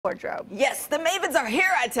Wardrobe. Yes, the mavens are here,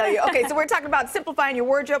 I tell you. Okay, so we're talking about simplifying your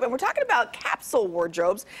wardrobe, and we're talking about capsule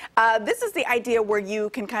wardrobes. This is the idea where you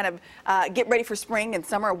can kind of get ready for spring and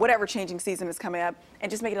summer, or whatever changing season is coming up, and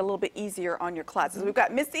just make it a little bit easier on your closet. So we've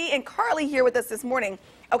got Missy and Carly here with us this morning.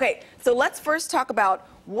 Okay, so let's first talk about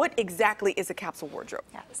what exactly is a capsule wardrobe.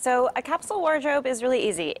 Yeah. So a capsule wardrobe is really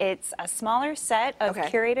easy. It's a smaller set of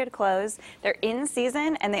curated clothes. They're in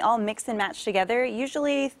season and they all mix and match together,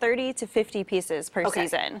 usually 30 to 50 pieces per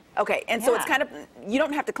season. Okay, and so it's kind of, you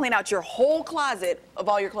don't have to clean out your whole closet of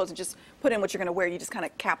all your clothes and just put in what you're going to wear. You just kind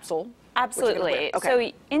of capsule. Absolutely.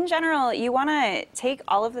 So in general, you want to take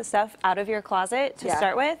all of the stuff out of your closet to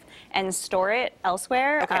start with and store it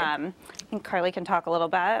elsewhere. I think Carly can talk a little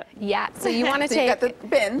bit. Yeah, so you want to so take you got the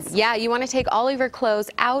bins. Yeah, you want to take all of your clothes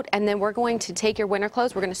out, and then we're going to take your winter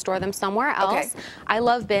clothes. We're going to store them somewhere else. I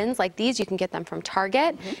love bins like these. You can get them from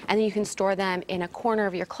Target, and then you can store them in a corner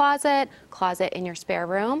of your closet in your spare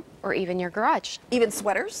room, or even your garage. Even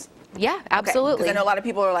sweaters? Yeah, absolutely. Because I know a lot of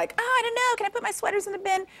people are like, oh, I don't know, can I put my sweaters in the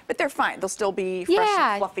bin? But they're fine. They'll still be fresh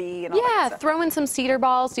and fluffy and all that stuff. Throw in some cedar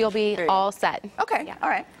balls, you'll be all set. Okay, all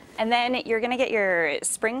right. And then you're going to get your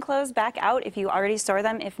spring clothes back out if you already store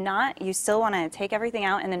them. If not, you still want to take everything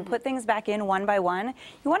out and then put things back in one by one.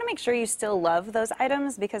 You want to make sure you still love those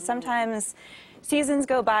items, because sometimes seasons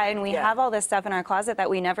go by and we have all this stuff in our closet that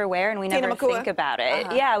we never wear and we never think about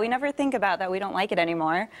it. Yeah, we never think about that we don't like it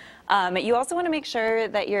anymore. You also want to make sure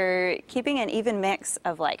that you're keeping an even mix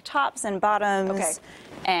of like tops and bottoms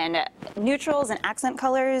and neutrals and accent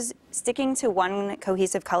colors. Sticking to one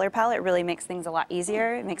cohesive color palette really makes things a lot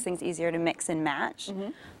easier. It makes things easier to mix and match.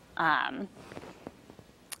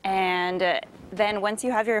 And then once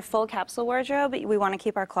you have your full capsule wardrobe, we want to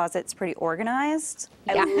keep our closets pretty organized.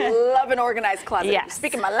 I love an organized closet.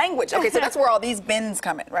 Speaking my language. Okay, so that's where all these bins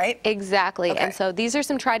come in, right? Exactly. And so these are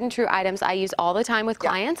some tried and true items I use all the time with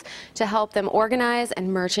clients to help them organize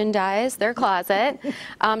and merchandise their closet.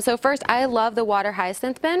 So first, I love the water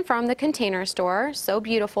hyacinth bin from the Container Store. So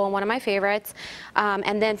beautiful, one of my favorites.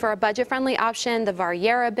 And then for a budget-friendly option, the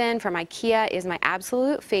Variera bin from IKEA is my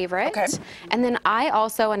absolute favorite. And then I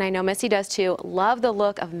also, and I know Missy does too, love the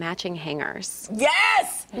look of matching hangers.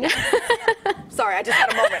 Yes! Sorry, I just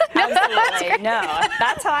had a moment. Absolutely. No,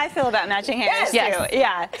 that's how I feel about matching hangers too.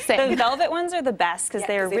 Yeah. The velvet ones are the best because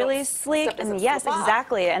they're really sleek and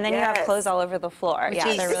exactly. And then you have clothes all over the floor.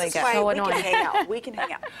 Yeah, they're really good. So annoying. We can hang out. We can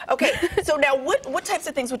hang out. Okay, so now what types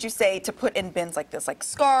of things would you say to put in bins like this? Like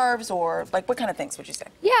scarves, or like what kind of things would you say?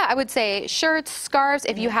 Yeah, I would say shirts, scarves.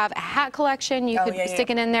 If you have a hat collection, you could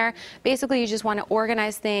stick it in there. Basically, you just want to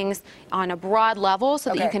organize things on a broad level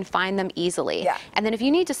so that you can find them easily. And then if you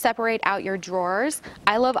need to separate out your drawers,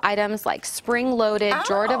 I love items like spring-loaded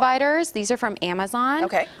drawer dividers. These are from Amazon.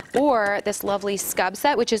 Or this lovely scub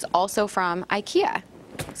set, which is also from IKEA.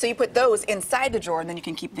 So you put those inside the drawer, and then you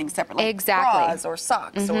can keep things separate, like bras or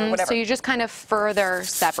socks or whatever. So you're just kind of further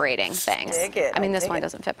separating things. I mean, this one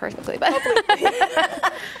doesn't fit perfectly, but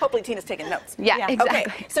hopefully Tina's taking notes. Yeah, exactly.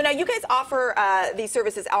 Okay, so now you guys offer these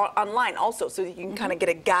services online also, so that you can kind of get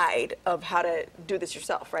a guide of how to do this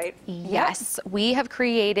yourself, right? Yes, we have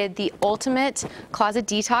created the ultimate closet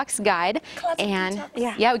detox guide,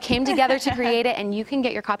 we came together to create it, and you can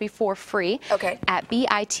get your copy for free at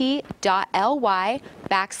bit.ly/closet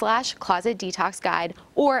detox guide,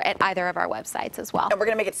 or at either of our websites as well. And we're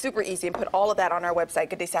going to make it super easy and put all of that on our website,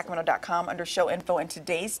 gooddaysacramento.com, under show info and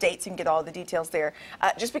today's date, so you can get all the details there.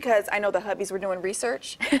 Just because I know the hubbies were doing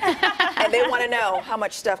research and they want to know how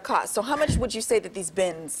much stuff costs. So how much would you say that these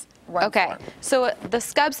bins run for? So the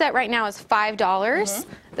scub set right now is $5.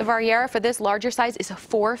 The Variera for this larger size is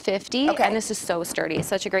 $4.50, and this is so sturdy.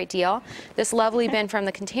 Such a great deal. This lovely bin from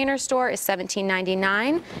the Container Store is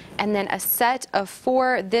 $17.99, and then a set of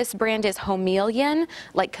 4. This brand is Homelian,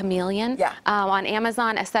 like chameleon. On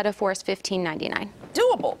Amazon, a set of 4 is $15.99.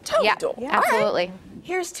 Doable. Totally doable. Absolutely. Right.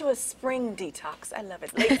 Here's to a spring detox. I love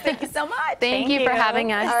it. Ladies, thank you so much. Thank you for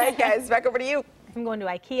having us. All right, guys, back over to you. I'm going to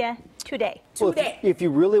IKEA today. Well, if you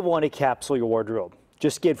really want to capsule your wardrobe,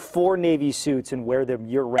 just get 4 navy suits and wear them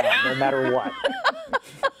year-round, no matter what.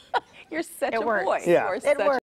 You're such a boy. Yeah. It works.